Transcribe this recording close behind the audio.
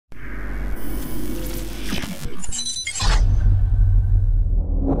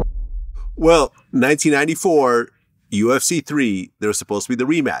Well, 1994, UFC 3, there was supposed to be the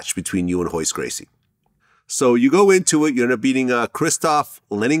rematch between you and Royce Gracie. So you go into it, you end up beating Christoph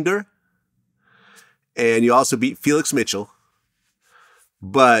Leninger, and you also beat Felix Mitchell,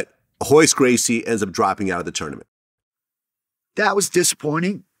 but Royce Gracie ends up dropping out of the tournament. That was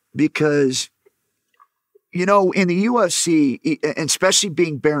disappointing because, you know, in the UFC, and especially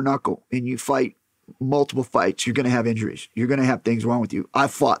being bare knuckle, and you fight multiple fights, you're going to have injuries. You're going to have things wrong with you. I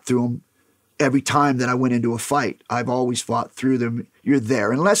fought through them every time that I went into a fight. I've always fought through them. You're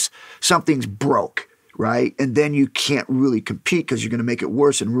there unless something's broke, right? And then you can't really compete because you're going to make it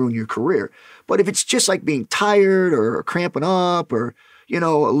worse and ruin your career. But if it's just like being tired or cramping up or, you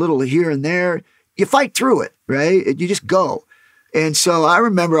know, a little here and there, you fight through it, right? You just go. And so I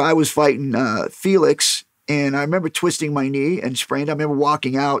remember I was fighting Felix, and I remember twisting my knee and sprained. I remember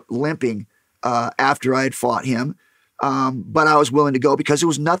walking out limping after I had fought him. But I was willing to go because it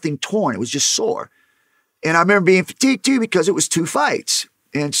was nothing torn. It was just sore. And I remember being fatigued too because it was 2 fights.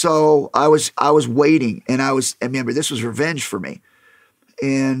 And so I was waiting, and I remember this was revenge for me.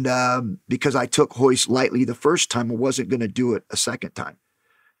 And because I took Royce lightly the first time, I wasn't going to do it a second time.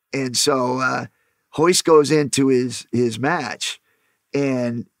 And so Royce goes into his match,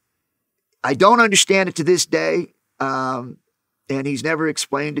 and I don't understand it to this day. And he's never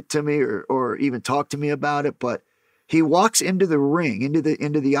explained it to me or even talked to me about it, but he walks into the ring, into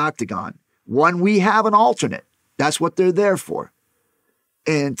the octagon. One, we have an alternate. That's what they're there for.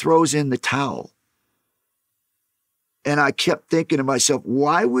 And throws in the towel. And I kept thinking to myself,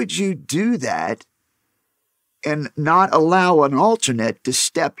 why would you do that and not allow an alternate to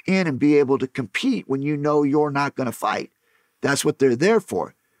step in and be able to compete when you know you're not going to fight? That's what they're there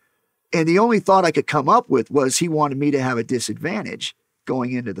for. And the only thought I could come up with was he wanted me to have a disadvantage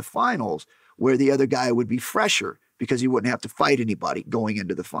going into the finals where the other guy would be fresher because he wouldn't have to fight anybody going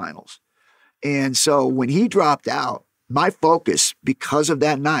into the finals. And so when he dropped out, my focus, because of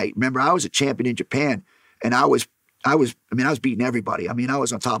that night, remember, I was a champion in Japan, and I was beating everybody. I mean, I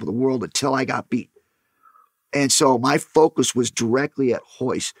was on top of the world until I got beat. And so my focus was directly at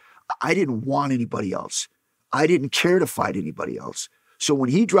Royce. I didn't want anybody else. I didn't care to fight anybody else. So when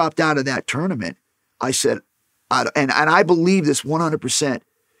he dropped out of that tournament, I said, and I believe this 100%,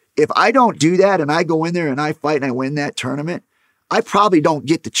 if I don't do that and I go in there and I fight and I win that tournament, I probably don't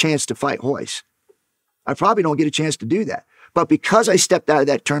get the chance to fight Royce. I probably don't get a chance to do that. But because I stepped out of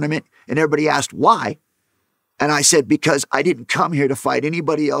that tournament and everybody asked why, and I said, because I didn't come here to fight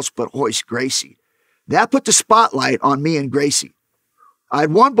anybody else but Royce Gracie. That put the spotlight on me and Gracie. I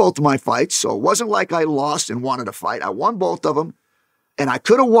had won both of my fights, so it wasn't like I lost and wanted to fight. I won both of them, and I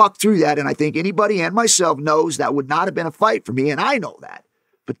could have walked through that, and I think anybody and myself knows that would not have been a fight for me, and I know that.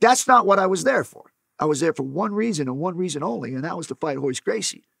 But that's not what I was there for. I was there for one reason and one reason only, and that was to fight Royce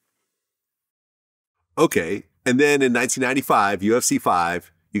Gracie. Okay, and then in 1995, UFC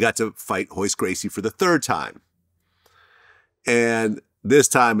 5, you got to fight Royce Gracie for the 3rd time. And this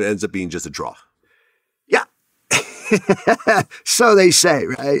time it ends up being just a draw. Yeah. So they say,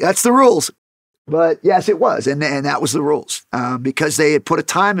 right? That's the rules. But yes, it was. And that was the rules because they had put a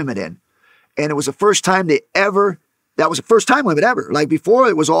time limit in. And it was the first time that was the first time limit ever. Like before,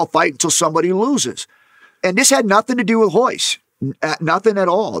 it was all fight until somebody loses. And this had nothing to do with Royce. Nothing at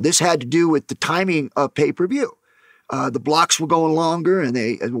all. This had to do with the timing of pay-per-view. The blocks were going longer, and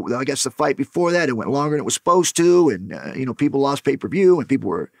I guess the fight before that, it went longer than it was supposed to, and people lost pay-per-view, and people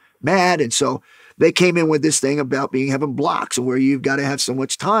were mad, and so they came in with this thing about having blocks and where you've got to have so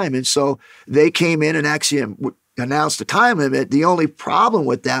much time, and so they came in and actually announced the time limit. The only problem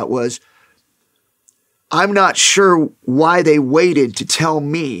with that was I'm not sure why they waited to tell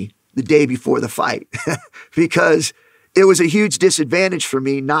me the day before the fight because it was a huge disadvantage for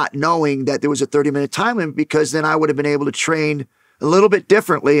me not knowing that there was a 30-minute time limit because then I would have been able to train a little bit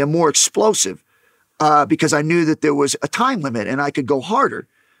differently and more explosive because I knew that there was a time limit and I could go harder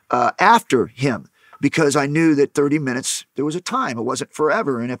after him because I knew that 30 minutes, there was a time. It wasn't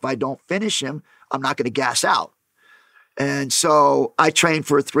forever. And if I don't finish him, I'm not going to gas out. And so I trained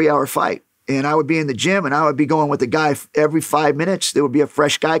for a 3-hour fight. And I would be in the gym and I would be going with a guy every 5 minutes. There would be a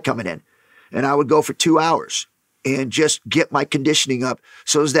fresh guy coming in. And I would go for 2 hours and just get my conditioning up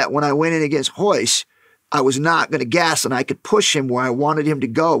so that when I went in against Royce, I was not going to gas and I could push him where I wanted him to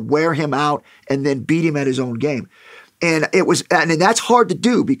go, wear him out, and then beat him at his own game. And that's hard to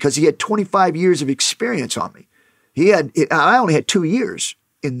do because he had 25 years of experience on me. I only had 2 years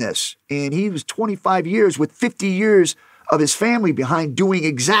in this, and he was 25 years with 50 years of his family behind doing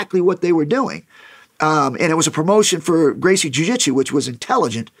exactly what they were doing. And it was a promotion for Gracie Jiu-Jitsu, which was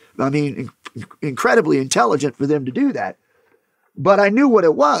intelligent. I mean, incredibly intelligent for them to do that. But I knew what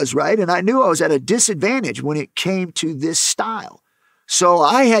it was, right? And I knew I was at a disadvantage when it came to this style. So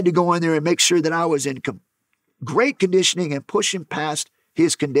I had to go in there and make sure that I was in great conditioning and pushing past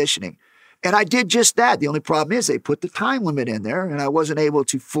his conditioning. And I did just that. The only problem is they put the time limit in there, and I wasn't able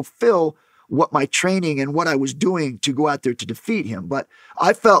to fulfill what my training and what I was doing to go out there to defeat him. But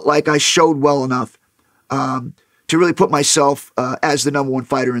I felt like I showed well enough to really put myself as the number one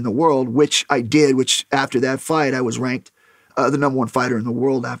fighter in the world, which I did, which after that fight, I was ranked the number one fighter in the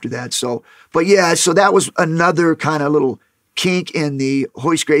world after that. So, but yeah, so that was another kind of little kink in the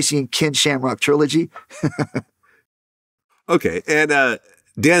Royce Gracie and Ken Shamrock trilogy. Okay, and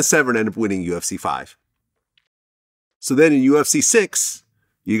Dan Severn ended up winning UFC 5. So then in UFC 6,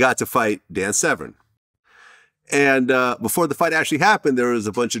 you got to fight Dan Severn. And before the fight actually happened, there was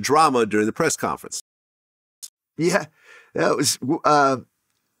a bunch of drama during the press conference. Yeah, that was,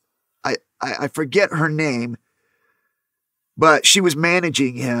 I forget her name, but she was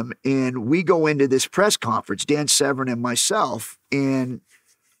managing him. And we go into this press conference, Dan Severn and myself, and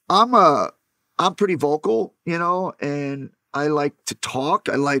I'm pretty vocal, you know, and I like to talk.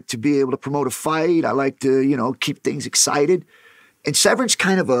 I like to be able to promote a fight. I like to, you know, keep things excited. And Severn's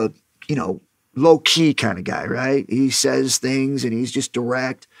kind of a, you know, low-key kind of guy, right? He says things and he's just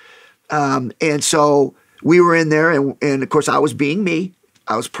direct. And so we were in there and of course I was being me.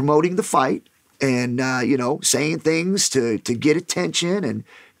 I was promoting the fight and, you know, saying things to get attention and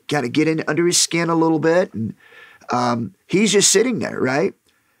kind of get in under his skin a little bit. And he's just sitting there, right?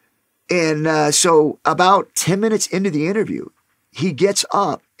 And so about 10 minutes into the interview, he gets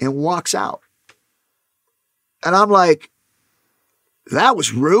up and walks out. And I'm like, that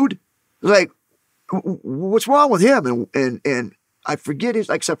was rude. Like, what's wrong with him? And I forget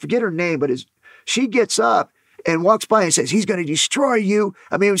I forget her name, but she gets up and walks by and says, he's going to destroy you.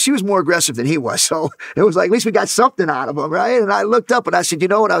 I mean, she was more aggressive than he was. So it was like, at least we got something out of him, right? And I looked up and I said, you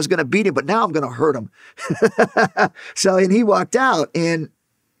know what? I was going to beat him, but now I'm going to hurt him. So, and he walked out. And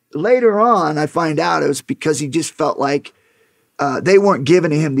later on, I find out it was because he just felt like they weren't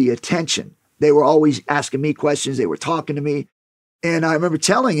giving him the attention. They were always asking me questions. They were talking to me. And I remember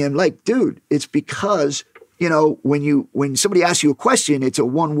telling him, like, dude, it's because, you know, when somebody asks you a question, it's a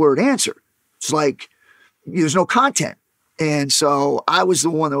one-word answer. It's like, there's no content. And so I was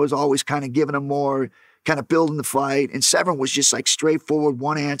the one that was always kind of giving him more, kind of building the fight. And Severn was just like straightforward,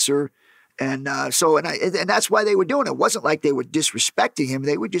 one answer. And and that's why they were doing it. It wasn't like they were disrespecting him.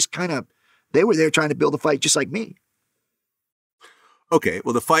 They were just they were there trying to build a fight just like me. Okay,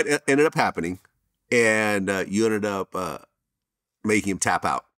 well, the fight ended up happening, and you ended up making him tap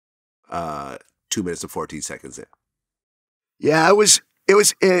out 2 minutes and 14 seconds in. Yeah, it was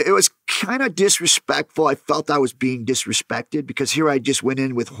kind of disrespectful. I felt I was being disrespected because here I just went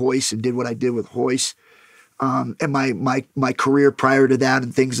in with Royce and did what I did with Royce. And my career prior to that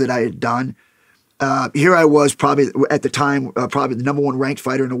and things that I had done. Here I was probably at the time, probably the number one ranked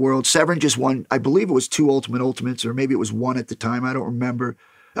fighter in the world. Severn just won, I believe it was 2 Ultimates, or maybe it was 1 at the time. I don't remember.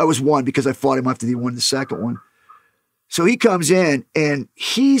 It was 1 because I fought him after he won the second one. So he comes in and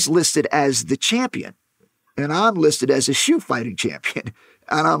he's listed as the champion. And I'm listed as a shoot fighting champion.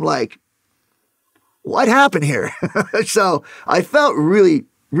 And I'm like, what happened here? So I felt really,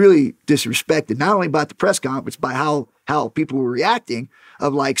 really disrespected, not only about the press conference, by how people were reacting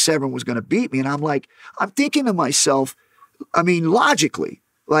of like Severn was going to beat me. And I'm like, I'm thinking to myself, I mean, logically,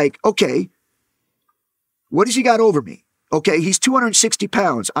 like, okay, what has he got over me? Okay, he's 260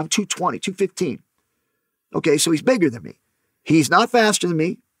 pounds. I'm 220, 215. Okay, so he's bigger than me. He's not faster than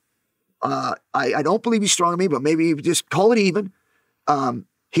me. I don't believe he's stronger than me, but maybe just call it even.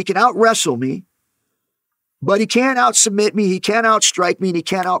 He can out-wrestle me, but he can't out-submit me, he can't out-strike me, and he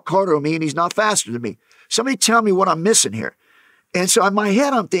can't out-cardio me, and he's not faster than me. Somebody tell me what I'm missing here. And so in my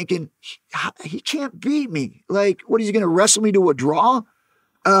head, I'm thinking, he can't beat me. Like, what, is he going to wrestle me to a draw?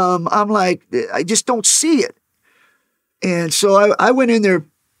 I'm like, I just don't see it. And so I went in there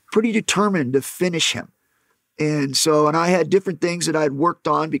pretty determined to finish him. And I had different things that I'd worked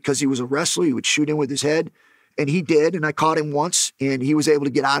on because he was a wrestler. He would shoot in with his head. And he did, and I caught him once, and he was able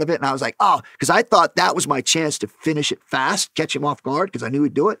to get out of it. And I was like, oh, because I thought that was my chance to finish it fast, catch him off guard, because I knew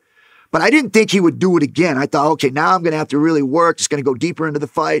he'd do it. But I didn't think he would do it again. I thought, okay, now I'm going to have to really work. It's going to go deeper into the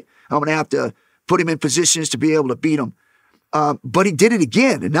fight. I'm going to have to put him in positions to be able to beat him. But he did it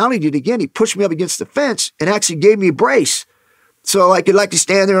again. And not only did it again, he pushed me up against the fence and actually gave me a brace. So I could like to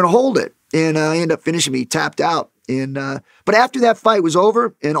stand there and hold it. And I ended up finishing me. He tapped out. And but after that fight was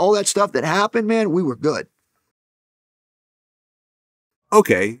over and all that stuff that happened, man, we were good.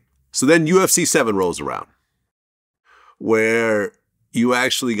 Okay, so then UFC 7 rolls around, where you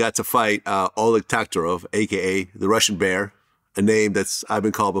actually got to fight Oleg Taktarov, a.k.a. the Russian Bear, a name that's I've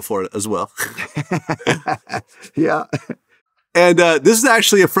been called before as well. Yeah. And this is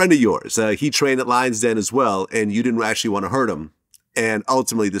actually a friend of yours. He trained at Lions Den as well, and you didn't actually want to hurt him. And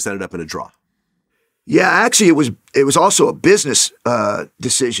ultimately, this ended up in a draw. Yeah, actually, it was also a business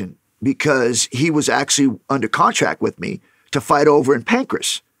decision because he was actually under contract with me to fight over in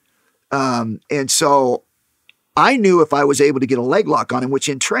Pancras. And so I knew if I was able to get a leg lock on him, which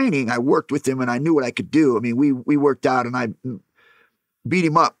in training, I worked with him and I knew what I could do. I mean, we worked out and I beat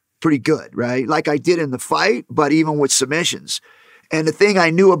him up pretty good, right? Like I did in the fight, but even with submissions. And the thing I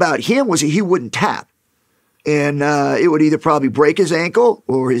knew about him was he wouldn't tap. And it would either probably break his ankle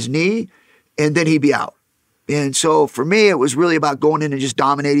or his knee, and then he'd be out. And so for me, it was really about going in and just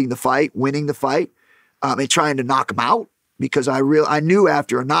dominating the fight, winning the fight, and trying to knock him out because I knew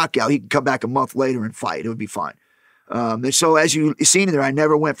after a knockout, he could come back a month later and fight. It would be fine. And so as you've seen in there, I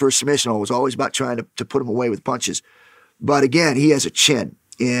never went for a submission. I was always about trying to put him away with punches. But again, he has a chin.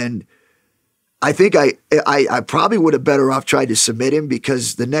 And I think I probably would have better off tried to submit him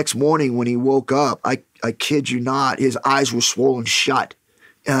because the next morning when he woke up, I kid you not, his eyes were swollen shut.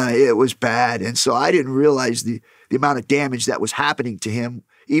 It was bad. And so I didn't realize the amount of damage that was happening to him,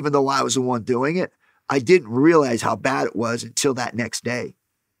 even though I was the one doing it. I didn't realize how bad it was until that next day.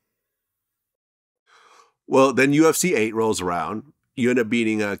 Well, then UFC 8 rolls around. You end up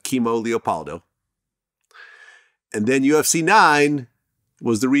beating Kimo Leopoldo. And then UFC 9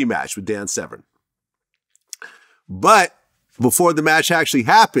 was the rematch with Dan Severn. But before the match actually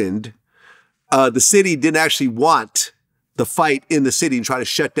happened, the city didn't actually want the fight in the city and try to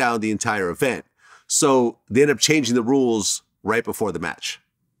shut down the entire event. So they ended up changing the rules right before the match.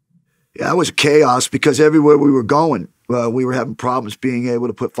 Yeah, it was chaos because everywhere we were going, we were having problems being able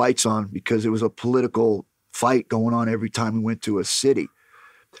to put fights on because it was a political fight going on every time we went to a city.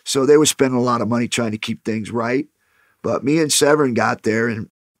 So they were spending a lot of money trying to keep things right. But me and Severn got there and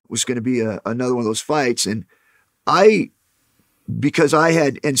it was going to be another one of those fights. And because I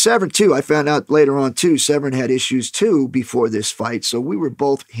had, and Severn too, I found out later on too, Severn had issues too before this fight. So we were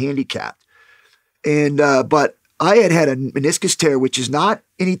both handicapped. And, but I had a meniscus tear, which is not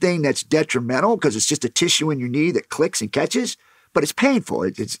anything that's detrimental because it's just a tissue in your knee that clicks and catches, but it's painful.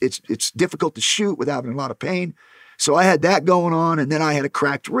 It's difficult to shoot without having a lot of pain. So I had that going on, and then I had a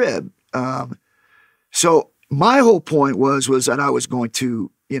cracked rib. So my whole point was that I was going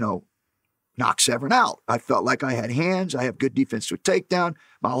to, knock Severn out. I felt like I had hands. I have good defense to a takedown.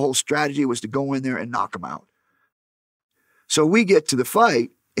 My whole strategy was to go in there and knock him out. So we get to the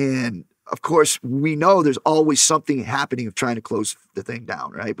fight, and of course, we know there's always something happening of trying to close the thing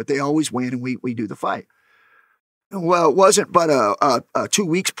down, right? But they always win, and we do the fight. Well, it wasn't but 2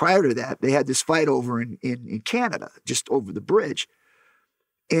 weeks prior to that, they had this fight over in Canada, just over the bridge.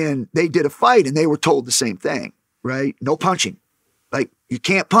 And they did a fight, and they were told the same thing, right? No punching. Like, you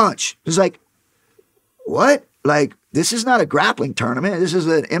can't punch. It's like, what? Like, this is not a grappling tournament. This is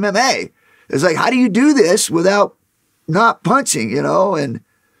an MMA. It's like, how do you do this without not punching, And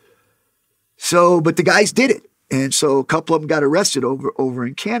so, but the guys did it. And so a couple of them got arrested over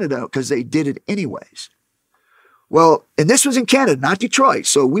in Canada because they did it anyways. Well, and this was in Canada, not Detroit.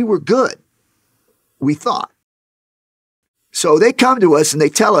 So we were good, we thought. So they come to us and they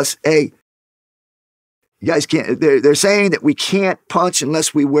tell us, hey, you guys can't, they're saying that we can't punch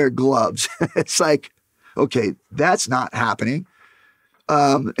unless we wear gloves. It's like, okay, that's not happening.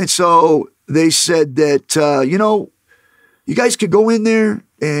 And so they said that, you guys could go in there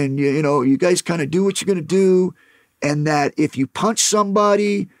and, you guys kind of do what you're going to do. And that if you punch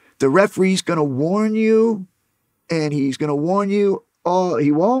somebody, the referee's going to warn you. And he's going to warn you,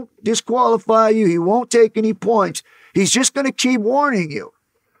 he won't disqualify you. He won't take any points. He's just going to keep warning you.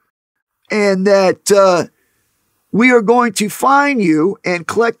 And that we are going to fine you and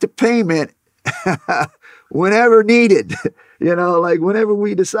collect the payment whenever needed, like whenever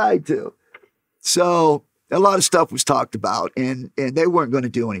we decide to. So a lot of stuff was talked about, and they weren't going to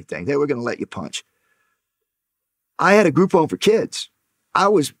do anything. They were going to let you punch. I had a group home for kids. I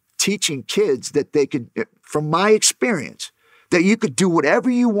was teaching kids that they could, from my experience, that you could do whatever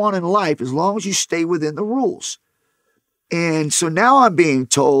you want in life as long as you stay within the rules. And so now I'm being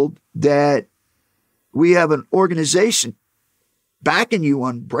told that we have an organization backing you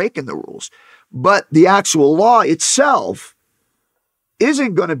on breaking the rules, but the actual law itself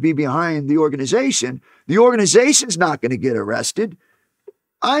isn't going to be behind the organization. The organization's not going to get arrested.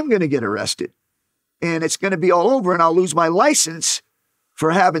 I'm going to get arrested. And it's going to be all over, and I'll lose my license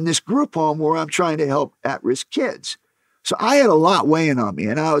for having this group home where I'm trying to help at-risk kids. So I had a lot weighing on me,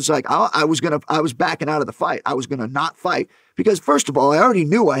 and I was like, I was backing out of the fight. I was going to not fight because, first of all, I already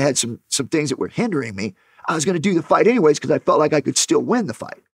knew I had some things that were hindering me. I was going to do the fight anyways because I felt like I could still win the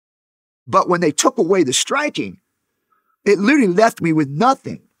fight. But when they took away the striking, it literally left me with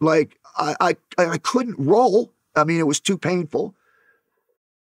nothing. Like I couldn't roll. I mean, it was too painful.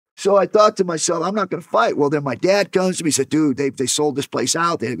 So I thought to myself, I'm not going to fight. Well, then my dad comes to me and said, dude, they sold this place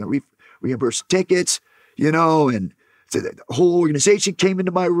out. They're going to reimburse tickets, you know, and so the whole organization came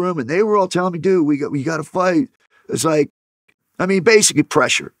into my room and they were all telling me, dude, we got to fight. It's like, I mean, basically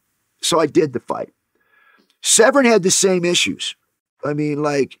pressure. So I did the fight. Severn had the same issues. I mean,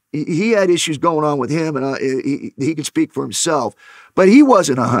 like, he had issues going on with him, and he can speak for himself, but he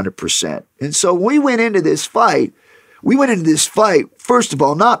wasn't 100%. And so when we went into this fight, first of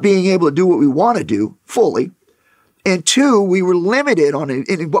all, not being able to do what we want to do fully, and two, we were limited on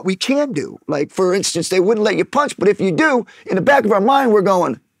in what we can do. Like, for instance, they wouldn't let you punch, but if you do, in the back of our mind, we're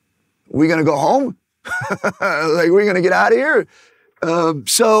going, we going to go home? Like, we're going to get out of here?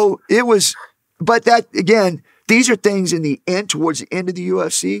 So it was, but that, again, these are things in the end, towards the end of the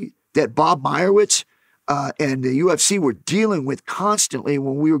UFC, that Bob Meyerowitz and the UFC were dealing with constantly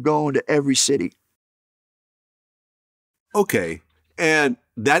when we were going to every city. Okay. And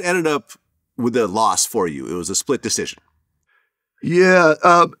that ended up with a loss for you. It was a split decision. Yeah.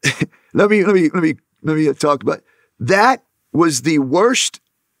 Let me talk about it. That was the worst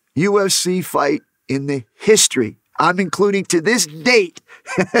UFC fight in the history. I'm including to this date.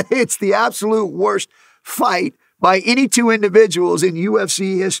 It's the absolute worst fight by any two individuals in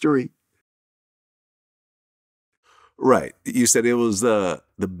UFC history. Right. You said it was the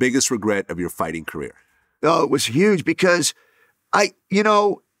biggest regret of your fighting career. Oh, it was huge because I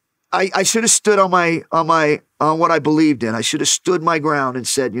should have stood on what I believed in. I should have stood my ground and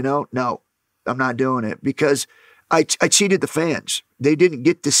said, no, I'm not doing it, because I cheated the fans. They didn't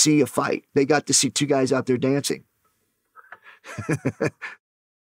get to see a fight. They got to see two guys out there dancing.